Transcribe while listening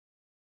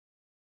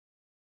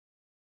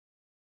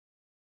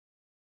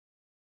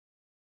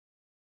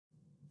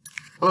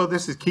Hello,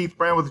 this is Keith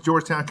Brown with the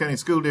Georgetown County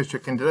School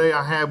District, and today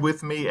I have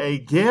with me a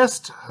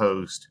guest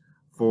host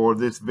for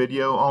this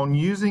video on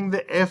using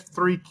the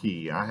F3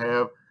 key. I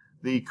have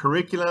the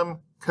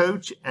curriculum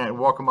coach at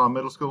Waccamaw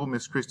Middle School,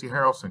 Miss Christy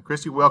Harrelson.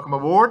 Christy, welcome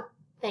aboard.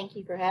 Thank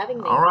you for having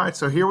me. All right,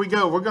 so here we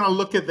go. We're going to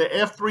look at the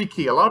F3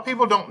 key. A lot of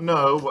people don't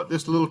know what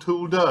this little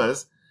tool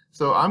does,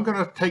 so I'm going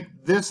to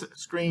take this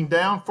screen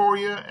down for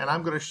you, and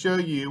I'm going to show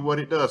you what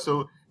it does.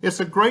 So it's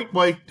a great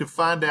way to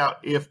find out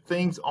if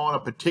things on a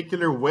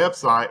particular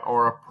website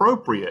are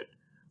appropriate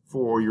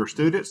for your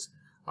students.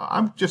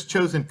 I'm just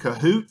chosen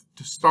Kahoot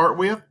to start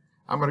with.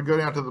 I'm going to go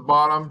down to the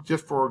bottom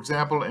just for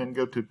example and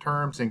go to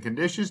terms and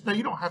conditions. Now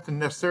you don't have to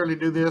necessarily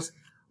do this,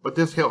 but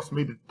this helps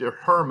me to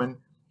determine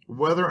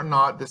whether or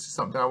not this is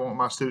something I want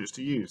my students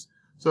to use.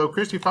 So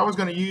Christy, if I was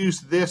going to use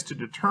this to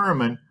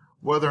determine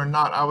whether or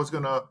not I was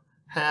going to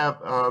have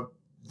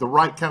the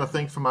right kind of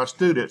thing for my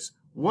students,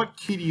 what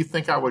key do you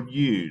think I would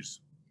use?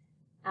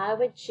 I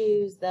would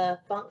choose the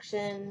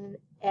function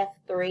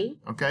F3.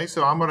 Okay,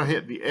 so I'm going to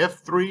hit the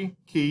F3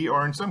 key,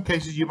 or in some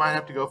cases you might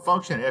have to go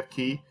function F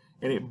key,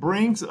 and it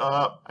brings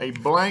up a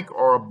blank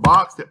or a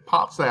box that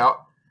pops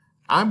out.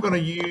 I'm going to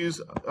use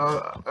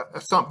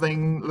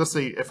something, let's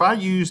see, if I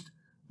used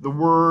the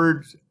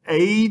word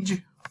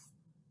age,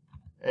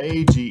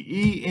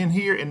 A-G-E in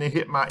here, and then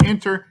hit my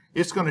enter,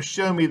 it's going to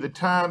show me the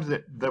times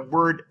that the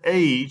word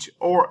age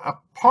or a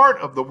part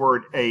of the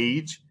word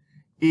age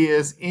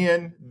is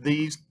in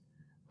these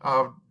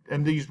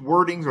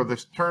wordings or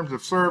the terms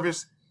of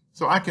service.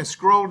 So I can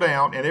scroll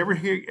down, and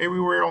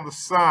everywhere on the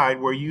side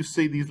where you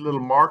see these little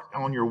marks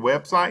on your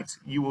websites,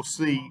 you will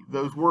see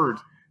those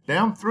words.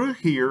 Down through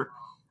here,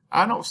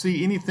 I don't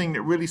see anything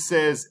that really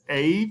says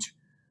age.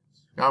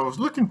 I was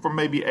looking for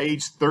maybe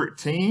age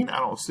 13. I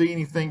don't see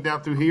anything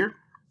down through here.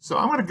 So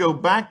I'm going to go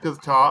back to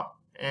the top,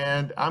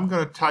 and I'm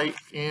going to type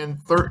in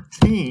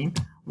 13,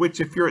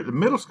 which if you're at the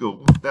middle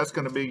school, that's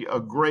going to be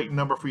a great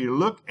number for you to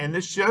look. And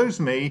this shows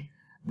me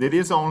that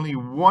is only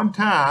one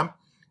time,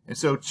 and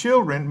so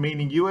children,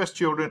 meaning U.S.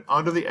 children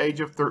under the age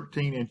of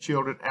 13 and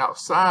children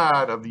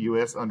outside of the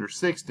U.S. under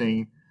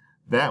 16,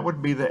 that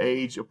would be the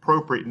age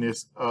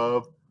appropriateness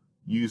of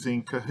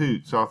using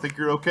Kahoot. So I think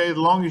you're okay as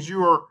long as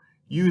you are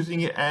using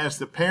it as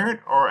the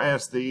parent or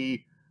as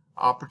the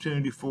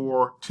opportunity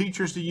for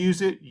teachers to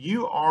use it.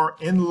 You are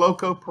in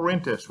loco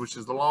parentis, which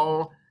is the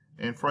law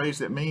and phrase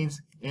that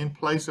means in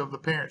place of the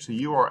parent. So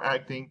you are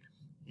acting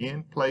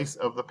in place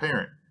of the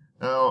parent.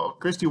 Now,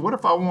 Christy, what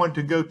if I wanted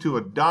to go to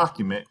a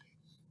document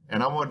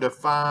and I wanted to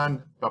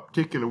find a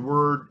particular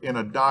word in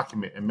a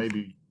document and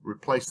maybe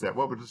replace that?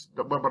 What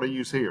would I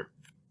use here?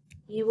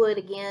 You would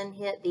again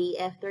hit the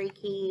F3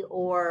 key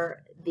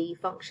or the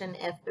function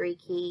F3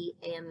 key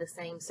and the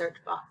same search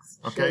box.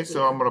 Okay,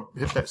 so I'm going to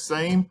hit that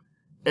same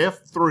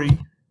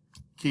F3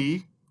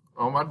 key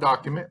on my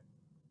document.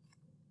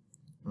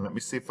 And let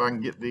me see if I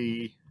can get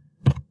the,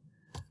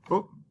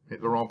 oh,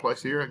 hit the wrong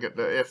place here. I got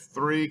the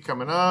F3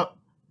 coming up.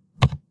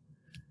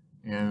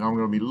 And I'm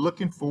going to be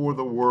looking for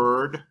the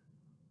word.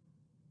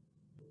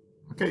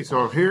 Okay,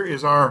 so here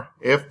is our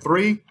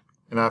F3,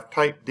 and I've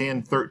typed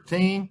in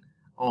 13.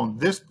 On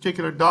this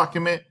particular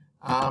document,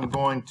 I'm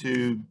going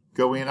to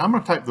go in. I'm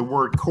going to type the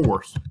word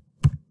course.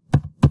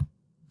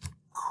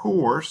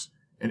 Course,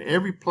 and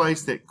every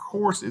place that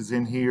course is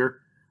in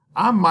here,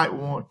 I might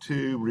want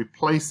to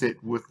replace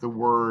it with the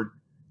word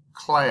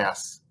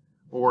class.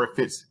 Or if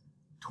it's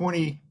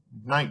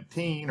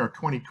 2019 or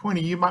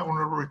 2020, you might want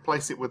to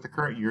replace it with the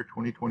current year,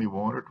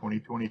 2021 or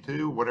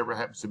 2022, whatever it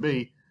happens to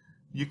be.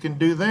 You can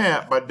do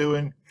that by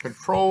doing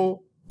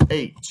Control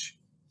H.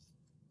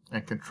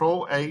 And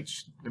Control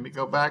H, let me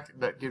go back,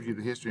 that gives you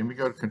the history. Let me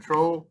go to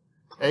Control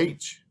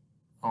H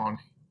on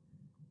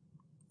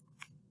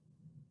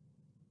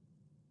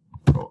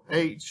Control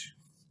H,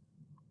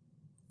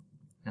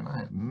 and I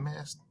have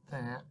messed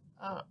that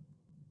up.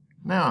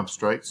 Now I'm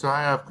straight, so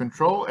I have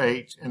Control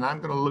H, and I'm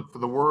going to look for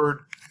the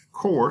word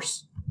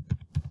course,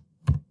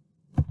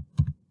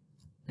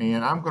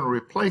 and I'm going to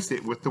replace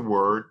it with the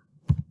word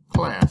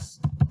class.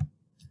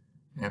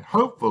 And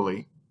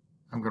hopefully,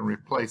 I'm going to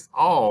replace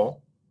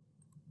all,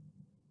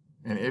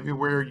 and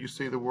everywhere you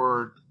see the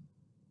word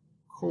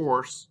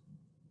course,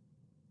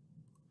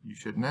 you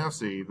should now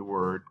see the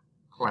word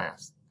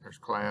class. There's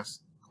class,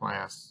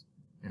 class,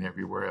 and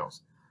everywhere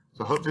else.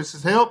 So I hope this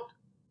has helped.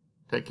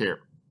 Take care.